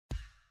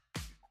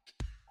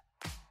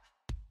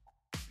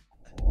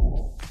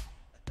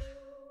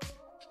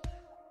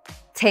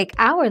Take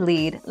our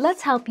lead,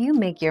 let's help you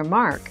make your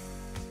mark.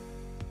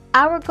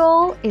 Our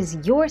goal is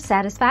your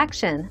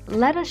satisfaction.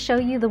 Let us show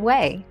you the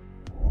way.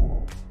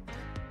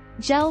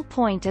 Gel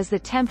point is the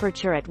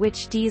temperature at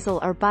which diesel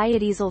or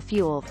biodiesel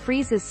fuel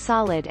freezes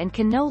solid and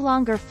can no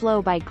longer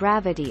flow by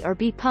gravity or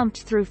be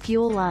pumped through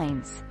fuel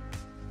lines.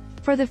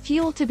 For the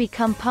fuel to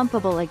become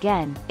pumpable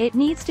again, it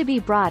needs to be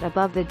brought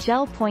above the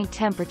gel point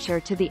temperature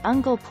to the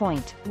Ungel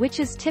point, which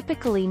is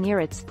typically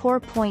near its pour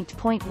point.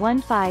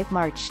 15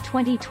 March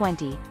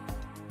 2020.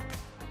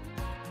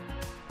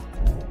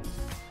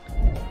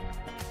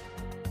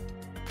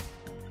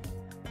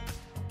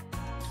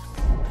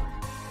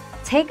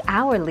 Take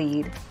our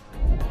lead.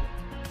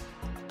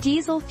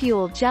 Diesel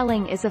fuel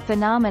gelling is a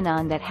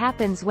phenomenon that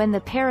happens when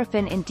the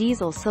paraffin in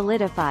diesel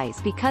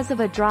solidifies because of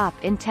a drop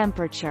in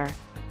temperature.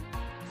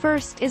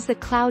 First is the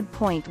cloud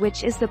point,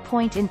 which is the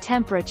point in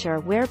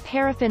temperature where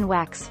paraffin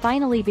wax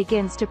finally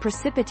begins to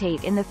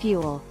precipitate in the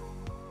fuel.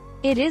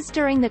 It is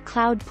during the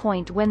cloud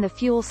point when the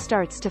fuel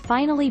starts to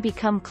finally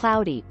become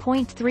cloudy.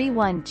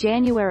 31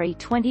 January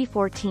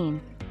 2014.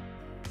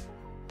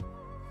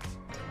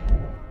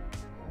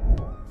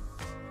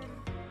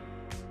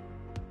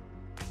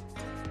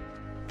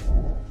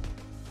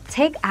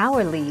 Take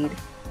our lead.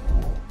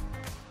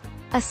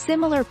 A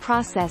similar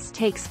process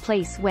takes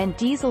place when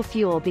diesel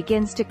fuel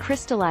begins to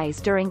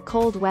crystallize during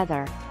cold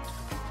weather.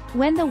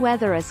 When the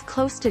weather is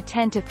close to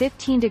 10 to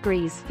 15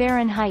 degrees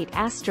Fahrenheit *,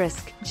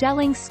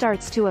 gelling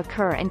starts to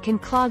occur and can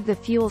clog the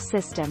fuel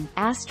system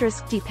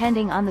 *,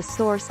 depending on the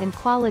source and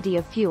quality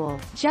of fuel.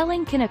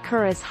 Gelling can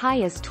occur as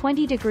high as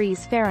 20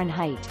 degrees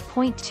Fahrenheit.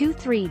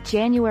 23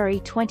 January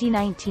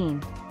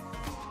 2019.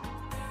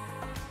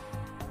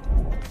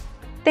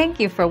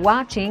 Thank you for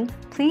watching.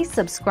 Please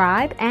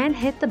subscribe and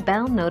hit the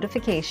bell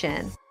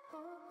notification.